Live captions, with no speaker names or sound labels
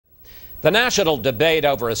The national debate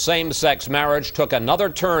over same-sex marriage took another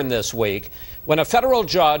turn this week when a federal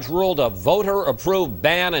judge ruled a voter-approved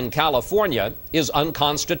ban in California is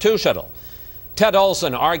unconstitutional. Ted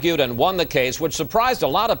Olson argued and won the case, which surprised a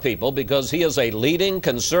lot of people because he is a leading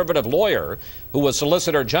conservative lawyer who was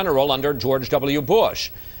Solicitor General under George W.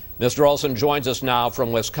 Bush. Mr. Olson joins us now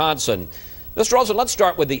from Wisconsin. Mr. Olson, let's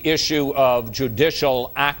start with the issue of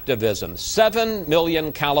judicial activism. 7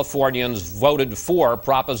 million Californians voted for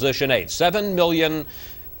Proposition 8. 7 million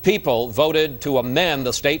people voted to amend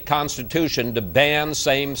the state constitution to ban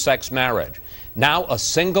same-sex marriage. Now a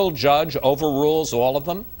single judge overrules all of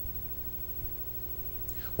them?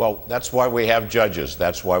 Well, that's why we have judges.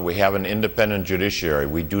 That's why we have an independent judiciary.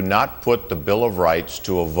 We do not put the Bill of Rights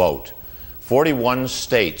to a vote. 41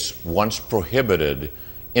 states once prohibited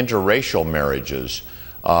interracial marriages,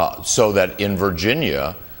 so that in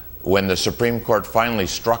Virginia, when the Supreme Court finally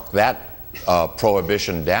struck that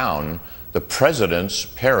prohibition down, the president's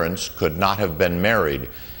parents could not have been married.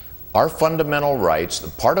 Our fundamental rights,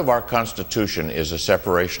 part of our Constitution is a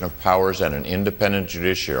separation of powers and an independent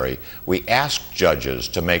judiciary. We ask judges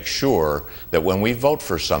to make sure that when we vote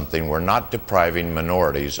for something, we're not depriving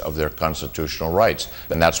minorities of their constitutional rights.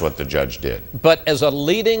 And that's what the judge did. But as a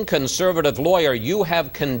leading conservative lawyer, you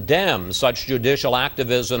have condemned such judicial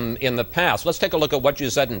activism in the past. Let's take a look at what you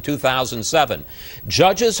said in 2007.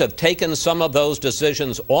 Judges have taken some of those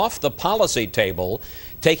decisions off the policy table,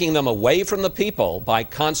 taking them away from the people by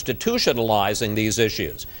constitutionalizing these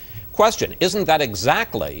issues. Question, isn't that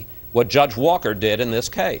exactly what Judge Walker did in this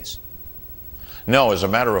case? No, as a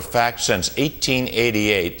matter of fact, since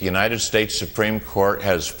 1888, the United States Supreme Court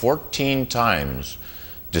has 14 times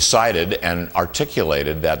decided and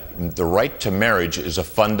articulated that the right to marriage is a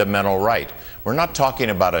fundamental right. We're not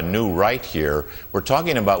talking about a new right here. We're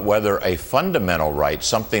talking about whether a fundamental right,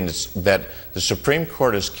 something that the Supreme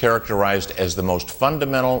Court has characterized as the most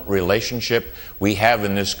fundamental relationship we have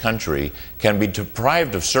in this country, can be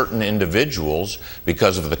deprived of certain individuals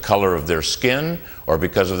because of the color of their skin or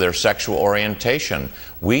because of their sexual orientation.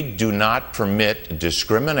 We do not permit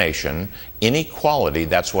discrimination, inequality.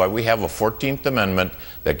 That's why we have a 14th Amendment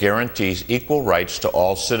that guarantees equal rights to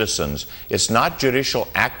all citizens. It's not judicial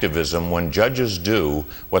activism when judges do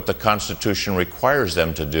what the Constitution requires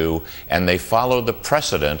them to do, and they follow the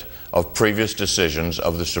precedent of previous decisions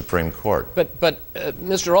of the Supreme Court. But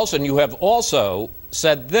Mr. Olson, you have also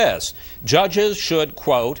said this: judges should,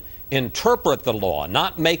 quote, interpret the law,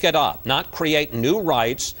 not make it up, not create new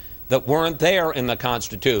rights that weren't there in the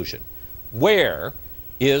Constitution. Where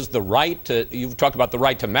is the right to, you've talked about the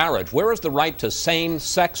right to marriage, where is the right to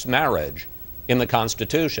same-sex marriage in the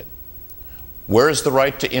Constitution? Where is the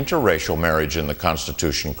right to interracial marriage in the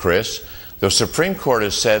Constitution, Chris? The Supreme Court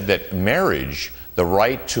has said that marriage, the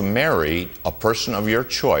right to marry a person of your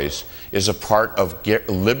choice, is a part of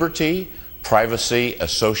liberty, privacy,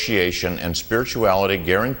 association, and spirituality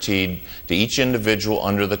guaranteed to each individual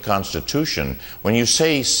under the Constitution. When you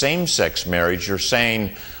say same-sex marriage, you're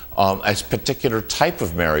saying a particular type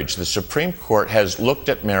of marriage. The Supreme Court has looked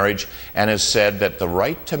at marriage and has said that the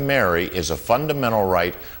right to marry is a fundamental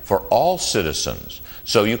right for all citizens.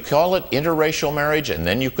 So you call it interracial marriage and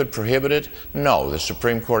then you could prohibit it? No, the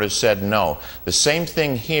Supreme Court has said no. The same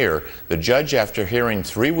thing here. The judge, after hearing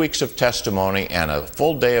 3 weeks of testimony and a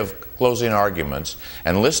full day of closing arguments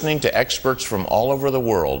and listening to experts from all over the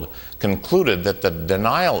world, concluded that the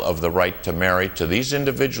denial of the right to marry to these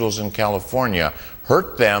individuals in California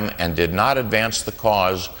hurt them and did not advance the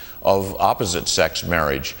cause of opposite-sex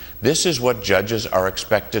marriage. This is what judges are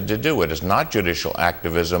expected to do. It is not judicial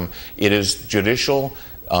activism. It is judicial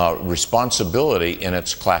responsibility in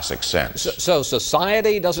its classic sense. So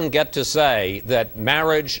society doesn't get to say that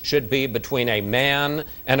marriage should be between a man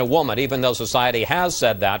and a woman, even though society has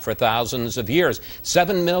said that for thousands of years.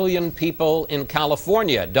 7 million people in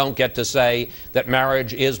California don't get to say that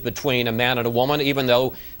marriage is between a man and a woman, even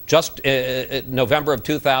though just November of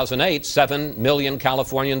 2008, 7 million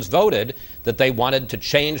Californians voted that they wanted to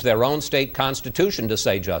change their own state constitution to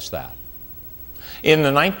say just that. In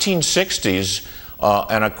the 1960s,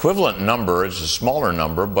 an equivalent number, is a smaller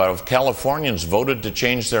number, but of Californians voted to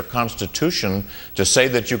change their constitution to say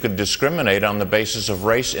that you could discriminate on the basis of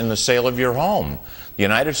race in the sale of your home. The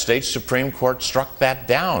United States Supreme Court struck that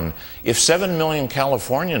down. If 7 million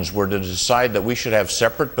Californians were to decide that we should have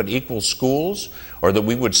separate but equal schools, or that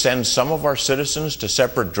we would send some of our citizens to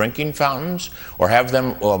separate drinking fountains, or have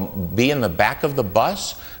them be in the back of the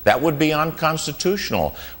bus, that would be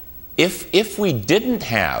unconstitutional. If we didn't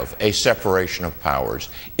have a separation of powers,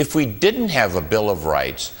 if we didn't have a Bill of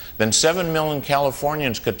Rights, then 7 million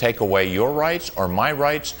Californians could take away your rights or my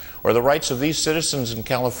rights or the rights of these citizens in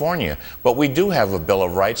California. But we do have a Bill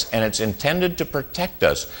of Rights, and it's intended to protect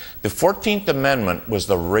us. The 14th Amendment was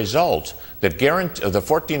the result that the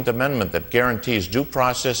 14th Amendment that guarantees due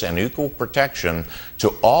process and equal protection to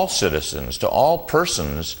all citizens, to all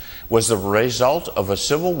persons, was the result of a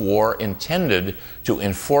civil war intended to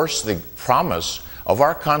enforce the promise of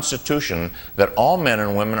our Constitution that all men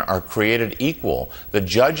and women are created equal. The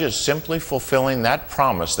judge is simply fulfilling that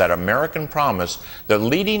promise, that American promise. The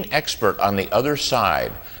leading expert on the other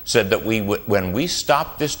side said that when we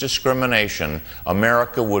stop this discrimination,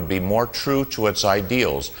 America would be more true to its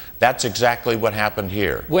ideals. That's exactly what happened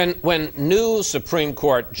here. When new Supreme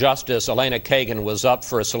Court Justice Elena Kagan was up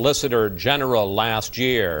for Solicitor General last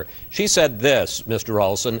year, she said this, Mr.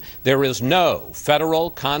 Olson: there is no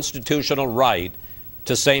federal constitutional right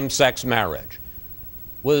to same-sex marriage.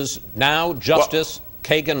 Was now Justice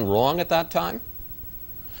Kagan wrong at that time?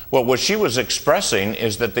 Well, what she was expressing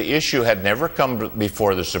is that the issue had never come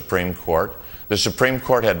before the Supreme Court. The Supreme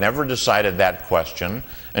Court had never decided that question,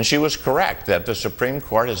 and she was correct that the Supreme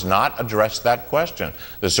Court has not addressed that question.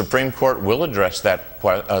 The Supreme Court will address that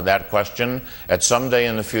question at some day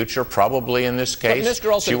in the future, probably in this case. But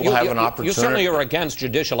Mr. Olson, she will have an opportunity. You certainly are against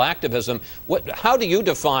judicial activism. How do you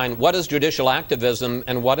define what is judicial activism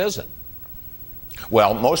and what isn't?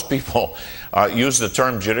 Well, most people use the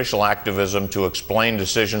term judicial activism to explain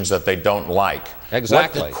decisions that they don't like.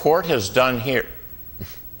 Exactly. What the court has done here...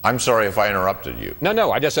 I'm sorry if I interrupted you.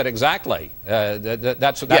 No, I just said exactly.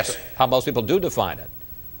 That's yes. How most people do define it.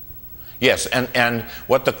 Yes, and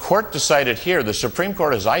what the court decided here, the Supreme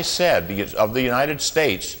Court, as I said, of the United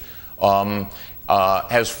States,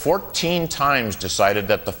 has 14 times decided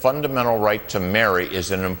that the fundamental right to marry is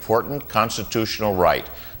an important constitutional right.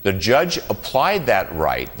 The judge applied that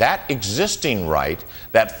right, that existing right,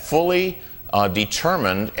 that fully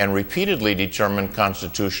determined and repeatedly determined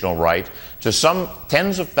constitutional right to some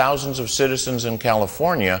tens of thousands of citizens in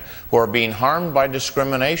California who are being harmed by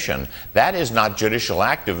discrimination. That is not judicial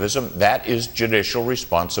activism, that is judicial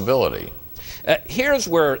responsibility. Here's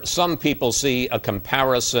where some people see a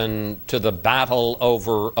comparison to the battle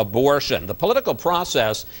over abortion. The political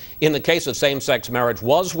process in the case of same-sex marriage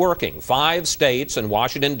was working. 5 states and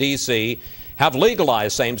Washington, D.C. have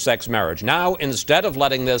legalized same-sex marriage. Now, instead of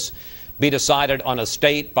letting this be decided on a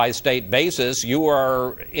state-by-state basis, you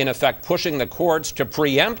are, in effect, pushing the courts to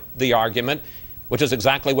preempt the argument, which is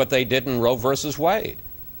exactly what they did in Roe versus Wade.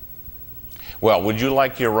 Well, would you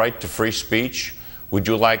like your right to free speech? Would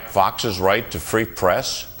you like Fox's right to free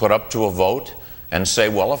press put up to a vote and say,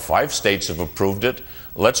 well, if 5 states have approved it,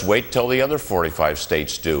 let's wait till the other 45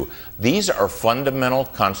 states do? These are fundamental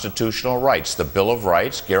constitutional rights. The Bill of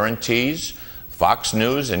Rights guarantees Fox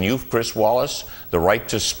News and you, Chris Wallace, the right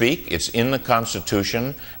to speak. It's in the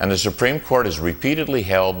Constitution, and the Supreme Court has repeatedly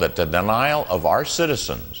held that the denial of our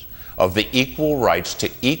citizens of the equal rights to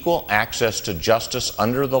equal access to justice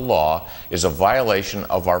under the law is a violation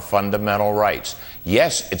of our fundamental rights.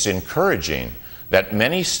 Yes, it's encouraging that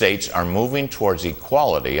many states are moving towards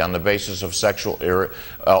equality on the basis of sexual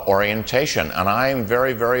orientation. And I am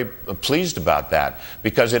very, very pleased about that,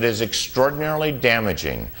 because it is extraordinarily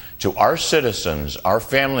damaging to our citizens, our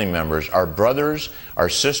family members, our brothers, our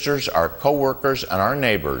sisters, our co-workers, and our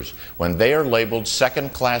neighbors when they are labeled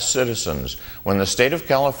second-class citizens, when the state of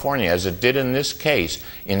California, as it did in this case,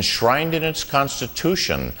 enshrined in its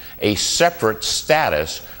Constitution a separate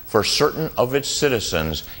status for certain of its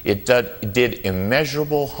citizens. It did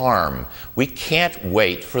immeasurable harm. We can't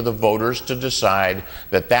wait for the voters to decide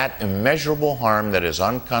that that immeasurable harm that is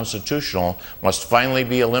unconstitutional must finally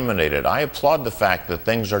be eliminated. I applaud the fact that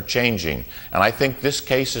things are changing, and I think this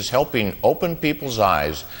case is helping open people's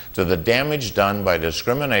eyes to the damage done by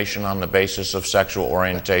discrimination on the basis of sexual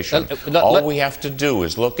orientation. All we have to do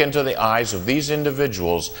is look into the eyes of these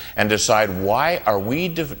individuals and decide, why are we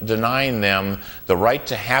denying them the right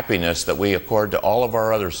to happiness that we accord to all of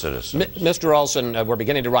our other citizens? Mr. Olson, we're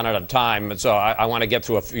beginning to run out of time, so I want to get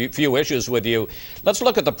through a few issues with you. Let's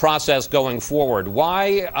look at the process going forward.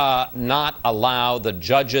 Why not allow the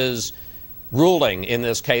judge's ruling in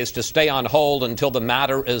this case to stay on hold until the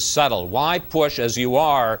matter is settled? Why push, as you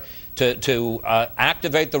are, to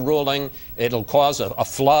activate the ruling? It'll cause a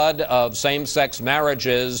flood of same-sex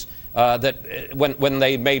marriages that when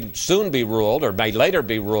they may soon be ruled, or may later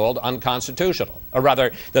be ruled, unconstitutional, or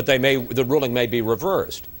rather that the ruling may be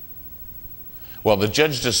reversed. Well, the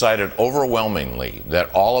judge decided overwhelmingly that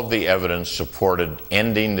all of the evidence supported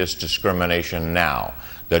ending this discrimination now.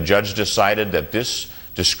 The judge decided that this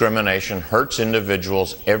discrimination hurts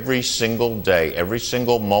individuals every single day, every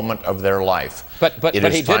single moment of their life. But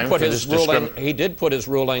he did put his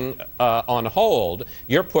ruling on hold.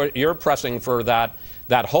 You're pressing for that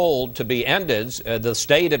hold to be ended, the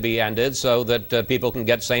stay to be ended, so that people can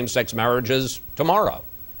get same-sex marriages tomorrow.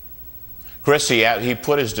 Chris, he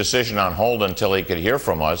put his decision on hold until he could hear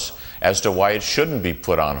from us as to why it shouldn't be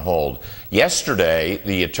put on hold. Yesterday,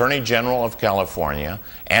 the Attorney General of California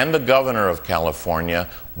and the Governor of California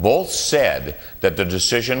both said that the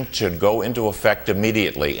decision should go into effect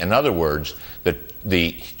immediately. In other words,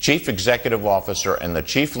 the Chief Executive Officer and the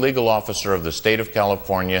Chief Legal Officer of the state of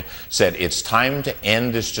California said it's time to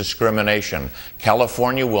end this discrimination.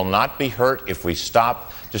 California will not be hurt if we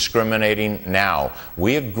stop discriminating now.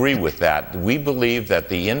 We agree with that. We believe that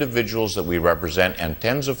the individuals that we represent and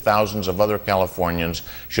tens of thousands of other Californians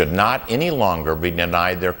should not any longer be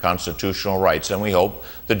denied their constitutional rights, and we hope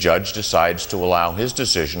the judge decides to allow his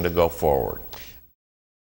decision to go forward.